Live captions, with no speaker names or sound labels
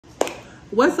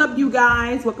What's up, you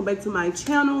guys? Welcome back to my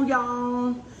channel,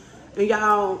 y'all. And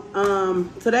y'all,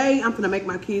 today I'm gonna make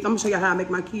my kids. I'm gonna show y'all how I make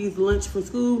my kids lunch for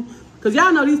school. Cause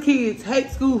y'all know these kids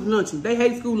hate school lunches. They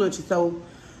hate school lunches. So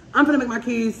I'm gonna make my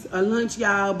kids a lunch,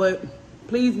 y'all. But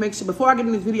please make sure, before I get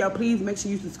in this video, please make sure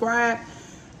you subscribe.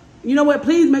 You know what?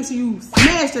 Please make sure you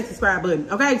smash that subscribe button.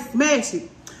 Okay, smash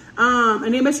it.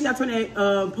 And then make sure y'all turn that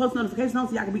post notification on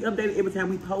so y'all can be updated every time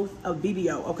we post a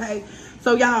video. Okay,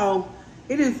 so y'all.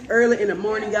 It is early in the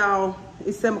morning, y'all.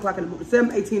 It's 7 o'clock in the morning,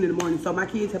 7:18 in the morning. So my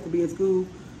kids have to be in school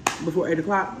before 8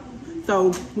 o'clock.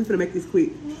 So we're gonna make this quick.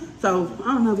 So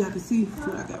I don't know if y'all can see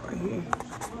what I got right here.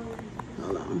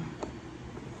 Hold on.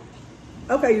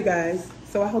 Okay, you guys.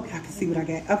 So I hope y'all can see what I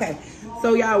got. Okay.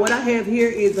 So y'all, what I have here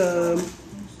is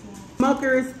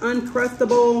Smucker's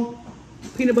Uncrustable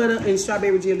peanut butter and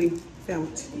strawberry jelly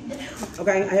sandwich.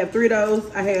 Okay, I have 3 of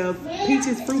those. I have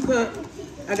Peaches Fruit Cup.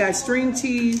 I got string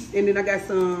cheese, and then I got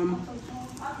some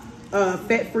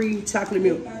fat-free chocolate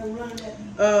milk.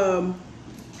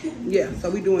 Yeah, so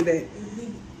we doing that.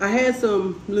 I had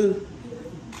some little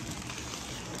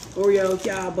Oreos,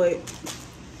 y'all, but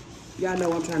y'all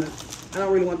know I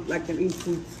don't really want like them eat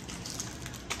sweets.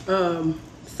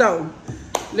 So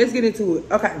let's get into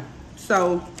it. Okay,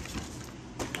 so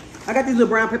I got these little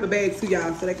brown paper bags too,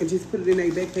 y'all, so they can just put it in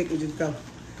their backpack and just go.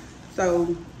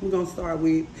 So we're gonna start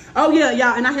with, oh yeah,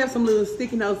 y'all, and I have some little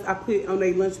sticky notes I put on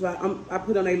their lunch box. I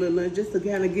put on their little lunch just to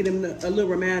kind of give them a little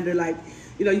reminder, like,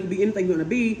 you know, you can be anything you want to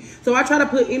be. So I try to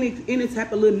put any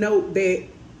type of little note that,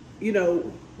 you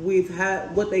know, with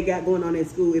what they got going on at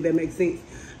school, if that makes sense.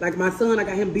 Like my son, I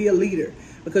got him be a leader,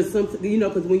 because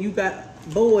because when you got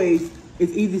boys,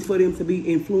 it's easy for them to be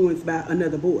influenced by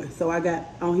another boy. So I got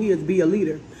on his be a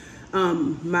leader.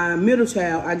 My middle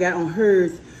child, I got on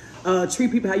hers.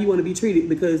 Treat people how you want to be treated,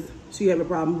 because she have a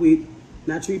problem with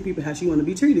not treat people how she want to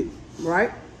be treated,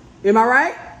 right? Am I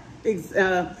right?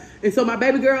 And so my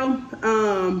baby girl,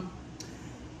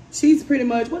 she's pretty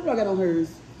much, what do I got on hers?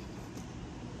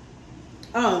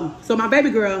 So my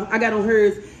baby girl, I got on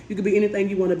hers, you could be anything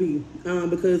you want to be,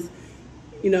 because,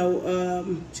 you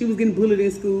know, she was getting bullied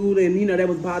in school, and, you know, that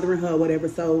was bothering her or whatever.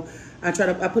 So I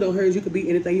put on hers, you could be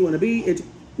anything you want to be.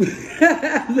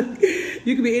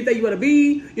 You can be anything you want to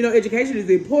be. You know, education is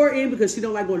important because she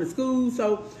don't like going to school.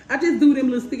 So I just do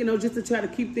them little sticky notes just to try to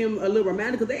keep them a little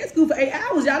reminder, because they're at school for 8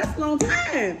 hours, y'all. That's a long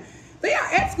time. They are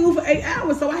at school for 8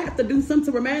 hours, so I have to do something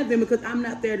to remind them, because I'm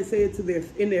not there to say it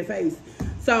in their face.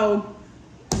 So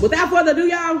without further ado,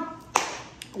 y'all,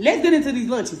 let's get into these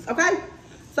lunches, okay?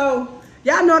 So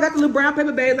y'all know I got the little brown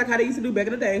paper bags like how they used to do back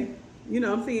in the day. You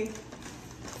know what I'm saying?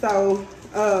 So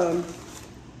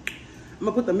I'm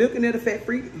gonna put the milk in there, the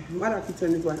fat-free. Why do I keep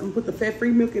turning this way? I'm gonna put the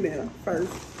fat-free milk in there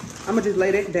first. I'm gonna just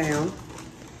lay that down.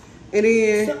 And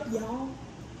then, what's up, y'all?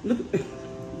 Look,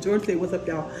 Jordan said, what's up,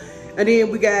 y'all? And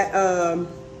then we got,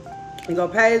 we go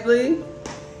paisley.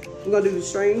 We're gonna do the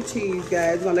string cheese,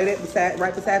 guys. We're gonna lay that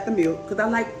right beside the milk, because I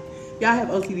like, y'all have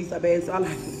OCD so bad, so I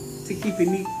like to keep it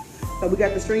neat. So we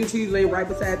got the string cheese laying right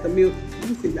beside the milk. Let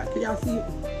me see, y'all. Can y'all see it?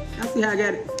 Y'all see how I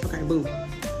got it? Okay, boom.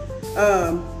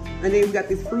 And then we got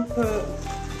this fruit cup.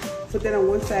 Put that on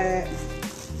one side.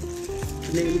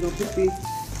 And then we're gonna put this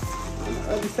on the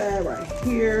other side right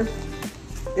here.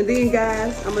 And then,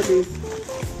 guys, I'm gonna just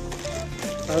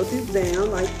hold this down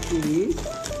like this.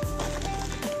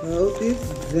 Hold this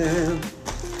down.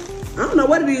 I don't know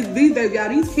what it is these days, y'all.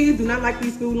 These kids do not like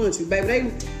these school lunches,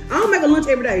 baby. I don't make a lunch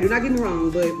every day. Do not get me wrong,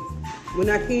 but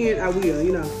when I can, I will,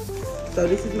 you know. So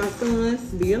this is my son's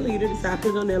be a leader. This I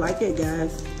put it on there like that,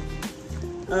 guys.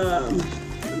 Let me see.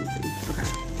 Okay,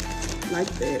 like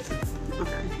that.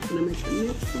 Okay, I'm gonna make the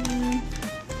next one.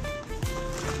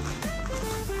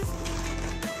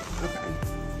 Okay,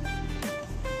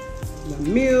 the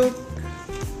milk.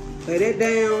 Lay that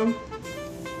down.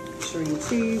 String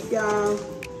cheese, y'all.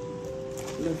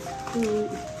 The fruit.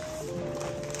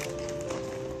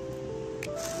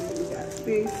 And we got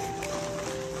fish.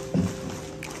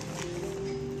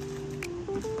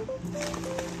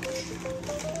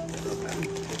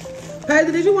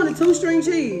 Paisley, did you want a 2-string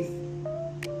cheese?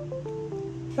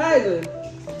 Paisley,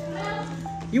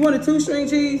 you want a 2-string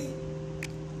cheese?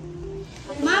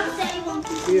 Mom said you want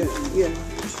 2. Yeah.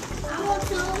 I want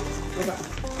 2. Okay.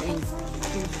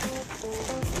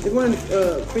 There's one in the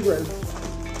refrigerator.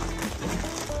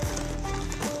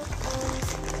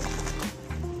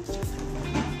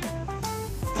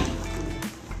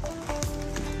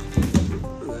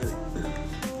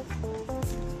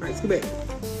 All right, scoot back.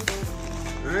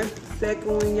 All right.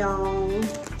 Second one, y'all.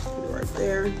 Put it right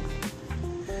there.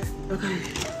 Okay,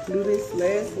 do this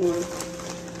last one.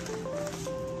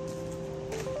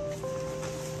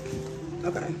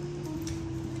 Okay.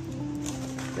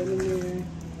 that in there.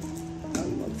 Oh,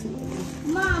 you want 2 of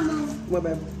them. Mama. What,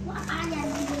 baby? Why I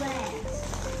gotta be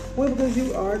last? Well, because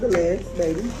you are the last,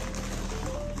 baby.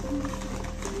 You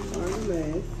are the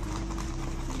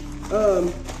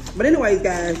last. But anyways,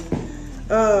 guys.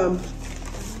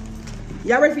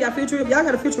 Y'all ready for y'all field trip? Y'all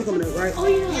got a field trip coming up, right? Oh,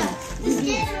 yeah. It's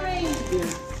Gatorade. Yeah.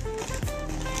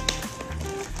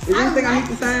 Is there anything I need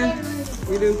to sign?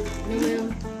 You do?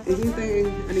 No. Is anything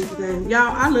I need to sign?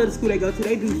 Y'all, I love the school they go to.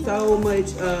 They do so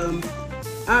much.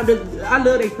 I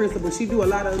love their principal. She do a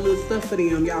lot of little stuff for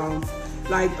them, y'all.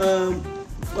 Like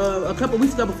a couple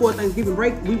weeks ago before Thanksgiving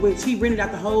break, she rented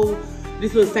out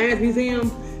this little science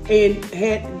museum, and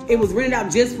it was rented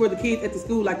out just for the kids at the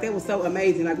school. Like, that was so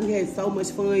amazing. Like, we had so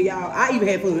much fun, y'all. I even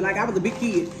had fun. Like, I was a big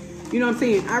kid. You know what I'm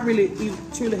saying? I really,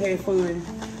 truly had fun.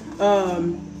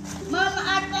 Mama,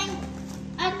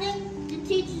 I think the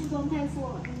teacher's gonna pay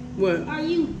for it. What? Are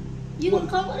you? You gonna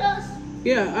come with us?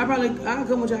 Yeah, I'll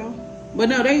come with y'all. But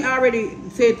no, they already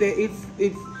said that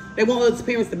they want us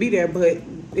parents to be there, but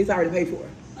it's already paid for.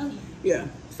 Okay. Yeah.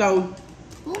 So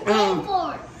Who paid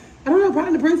for it? I don't know,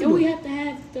 probably the principal. And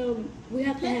we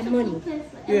have to have money.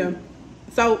 Yeah.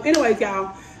 So anyways,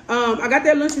 y'all, I got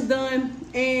their lunches done,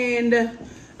 and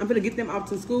I'm gonna get them off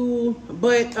to school.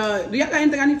 But do y'all got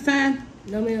anything I need to sign?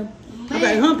 No, ma'am.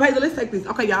 Okay, Paisley, let's take this.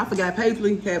 Okay, y'all, I forgot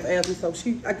Paisley have asthma, so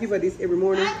I give her this every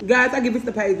morning. Guys, I give this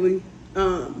to Paisley.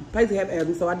 Paisley have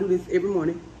asthma, so I do this every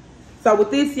morning. So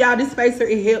with this, y'all, this spacer,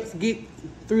 it helps get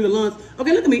through the lungs.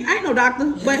 Okay, look at me. I ain't no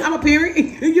doctor, but I'm a parent.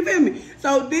 You feel me?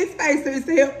 So this spacer is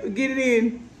to help get it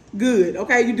in good.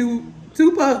 Okay, you do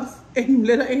 2 puffs and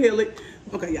let her inhale it.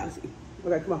 Okay, y'all see.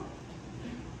 Okay, come on.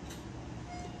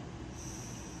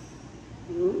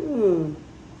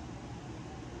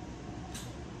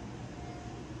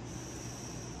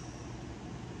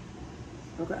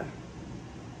 Okay.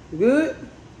 You good?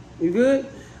 You good?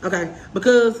 Okay.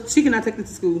 Because she cannot take it to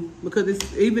school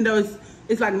because even though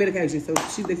it's like medication, so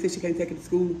they said she can't take it to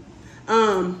school.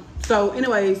 So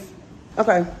anyways,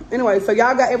 okay. Anyway, so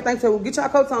y'all got everything. So get y'all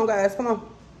coats on, guys. Come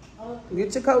on.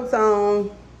 Get your coats on.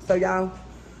 So y'all,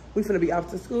 we finna be off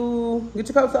to school. Get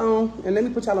your coats on, and let me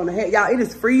put y'all on the hat. Y'all, it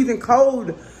is freezing cold.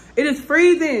 It is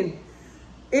freezing.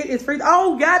 It is freezing.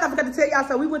 Oh, guys, I forgot to tell y'all.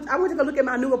 So I went to go look at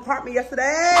my new apartment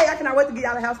yesterday. I cannot wait to get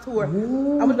y'all a house tour. I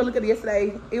went to go look at it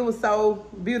yesterday. It was so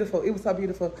beautiful. It was so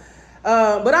beautiful.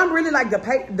 But I'm really like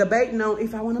debating on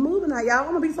if I want to move or not, y'all. I'm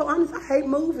gonna be so honest. I hate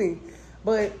moving,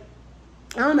 but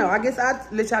I don't know. I guess I'll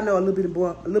let y'all know a little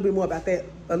bit more about that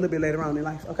a little bit later on in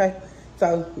life. Okay.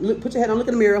 So put your head on. Look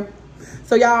in the mirror.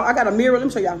 So y'all, I got a mirror. Let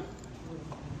me show y'all.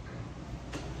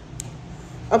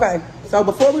 Okay. So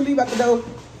before we leave out the door.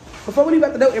 Every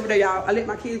day, y'all, I let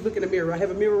my kids look in the mirror. I have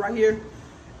a mirror right here.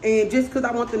 And just because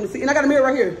I want them to see, and I got a mirror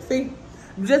right here, see?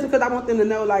 Just because I want them to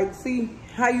know, like, see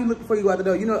how you look before you go out the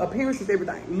door. You know, appearance is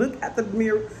everything. Look at the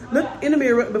mirror. Look in the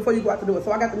mirror before you go out the door.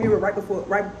 So I got the mirror right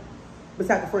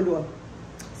beside the front door.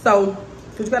 So,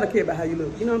 because you got to care about how you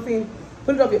look. You know what I'm saying?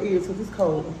 Put it over your ears because it's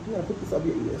cold. You got to put this over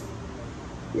your ears.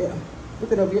 Yeah.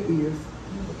 Put it over your ears.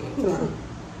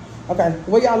 Okay.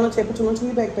 Where y'all lunch at? Put your lunch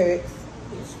in your backpacks.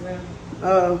 Yes, ma'am.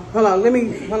 Hold on, I'm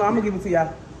gonna give it to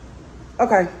y'all.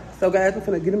 Okay, so guys, I'm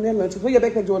finna get them their lunches. Where your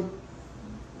backpack, Jordan?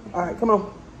 All right, come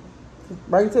on.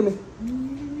 Bring it to me.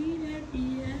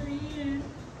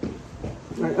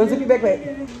 All right, unzip your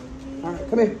backpack. All right,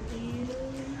 come here.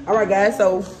 All right, guys,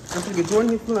 so I'm gonna get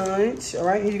Jordan his lunch. All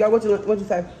right, here you go. What you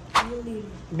say?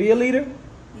 Be a leader.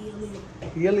 Be a leader.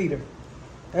 Be a leader.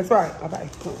 That's right. Okay,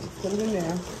 come on, put it in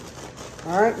there.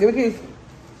 All right, give me a kiss.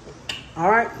 All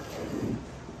right.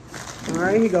 All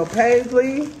right, here you go,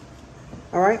 Paisley.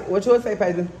 All right, what yours say,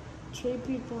 Paisley? Treat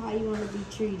people how you want to be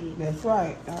treated. That's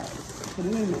right. All right, put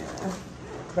it in there.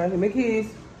 Okay, let me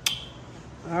kiss.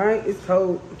 All right, it's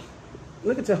cold.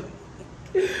 Look at you.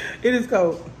 It is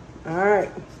cold. All right,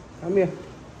 come here.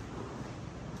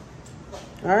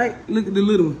 All right, look at the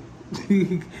little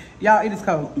one. Y'all, it is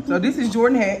cold. So this is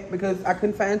Jordan hat because I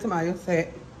couldn't find Tamaya's hat.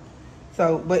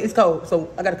 So, but it's cold, so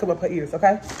I gotta cover up her ears,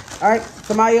 okay? All right,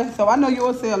 Tamaya, so I know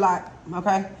yours say a lot,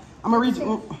 okay? I'm gonna read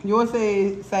you. Yours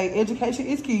say education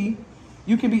is key.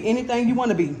 You can be anything you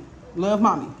wanna be. Love,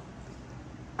 mommy.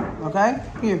 Okay?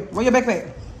 Here, where your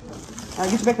backpack? All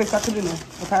right, get your backpack, stop putting it in there,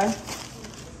 okay?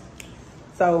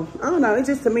 So, I don't know, it's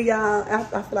just to me, y'all,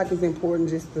 I feel like it's important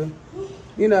just to,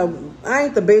 you know, I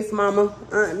ain't the best mama.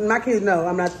 My kids know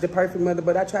I'm not the perfect mother,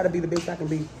 but I try to be the best I can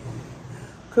be.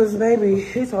 Cause baby,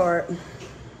 it's hard.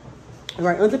 All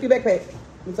right, unzip your backpack.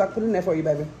 So I can put it in there for you,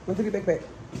 baby. Unzip your backpack.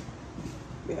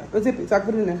 Yeah, unzip it so I can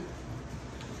put it in there.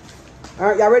 All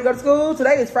right, y'all ready to go to school?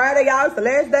 Today is Friday, y'all. It's the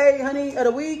last day, honey, of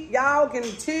the week. Y'all can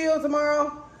chill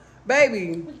tomorrow.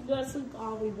 Baby. We can go to sleep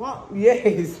all we want.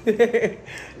 Yes.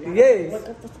 Yes.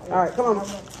 All right, come on.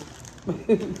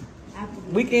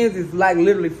 Weekends is like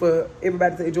literally for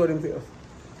everybody to enjoy themselves.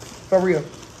 For real.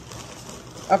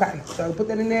 Okay, so put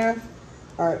that in there.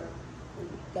 All right.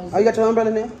 Oh, you got your umbrella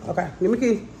in there? Okay, give me a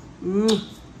kiss.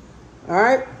 All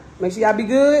right, make sure y'all be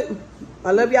good.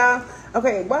 I love y'all.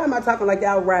 Okay, why am I talking like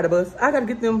y'all ride a bus? I gotta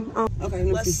get them.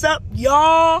 Okay, What's up,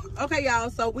 y'all? Okay, y'all,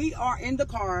 so we are in the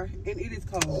car and it is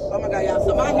cold. Oh my God, y'all.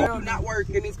 So my hair do not work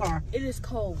in this car. It is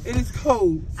cold. It is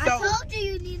cold. So I told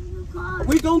you need a new car.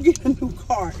 we gonna get a new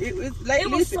car. It was like,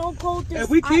 It was so cold this and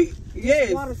we keep,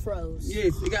 yes. water froze.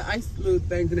 Yes, it got ice little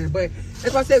things in there. But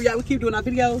that's why I said, y'all, we keep doing our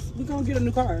videos. We gonna get a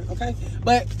new car, okay?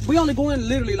 But we only going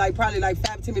literally like probably like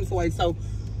 5 to 10 minutes away. So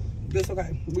that's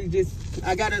okay.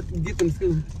 I gotta get them to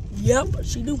school. Yep,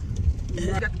 she do.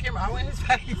 Got the camera all in his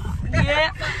face.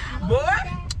 Yeah. Boy.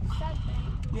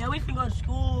 Yeah, we can go to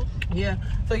school. Yeah.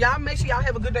 So y'all make sure y'all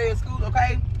have a good day at school,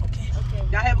 okay? Okay.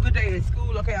 Y'all have a good day at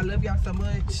school, okay? I love y'all so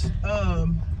much. I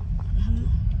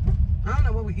don't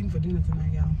know what we eating for dinner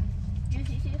tonight, y'all.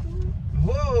 Juicy seafood?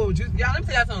 Whoa, y'all, let me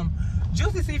tell y'all something.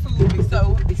 Juicy seafood is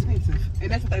so expensive.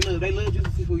 And that's what they love. They love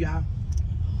juicy seafood, y'all.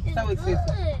 So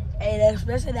expensive. And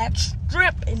especially that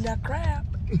strip and that crab.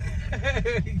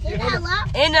 Yeah.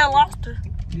 And that lobster.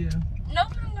 Yeah.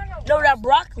 No, that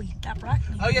broccoli. That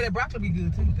broccoli. Oh, yeah, that broccoli be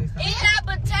good, too. Eat that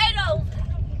potatoes.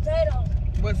 Potatoes.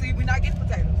 But see, we're not getting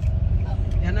potatoes.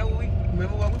 Y'all know what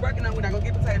remember what we're working on? We're not going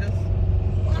to get potatoes.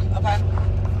 Okay?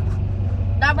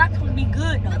 That broccoli be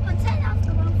good, The though. potatoes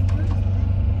are both good.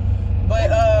 But,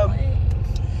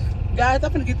 guys,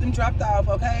 I'm gonna get them dropped off,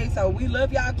 okay? So we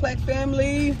love y'all, Clack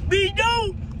family. We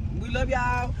do. We love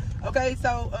y'all. Okay,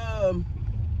 so oh,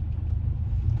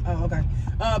 okay.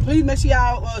 Please make sure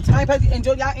y'all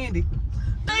enjoy y'all ending.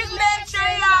 Please make sure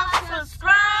y'all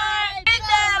subscribe. Hit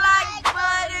that like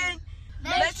button.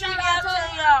 Make sure y'all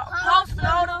turn your post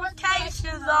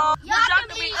notifications on. Y'all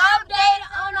can be updated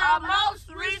on our most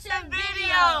recent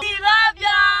videos.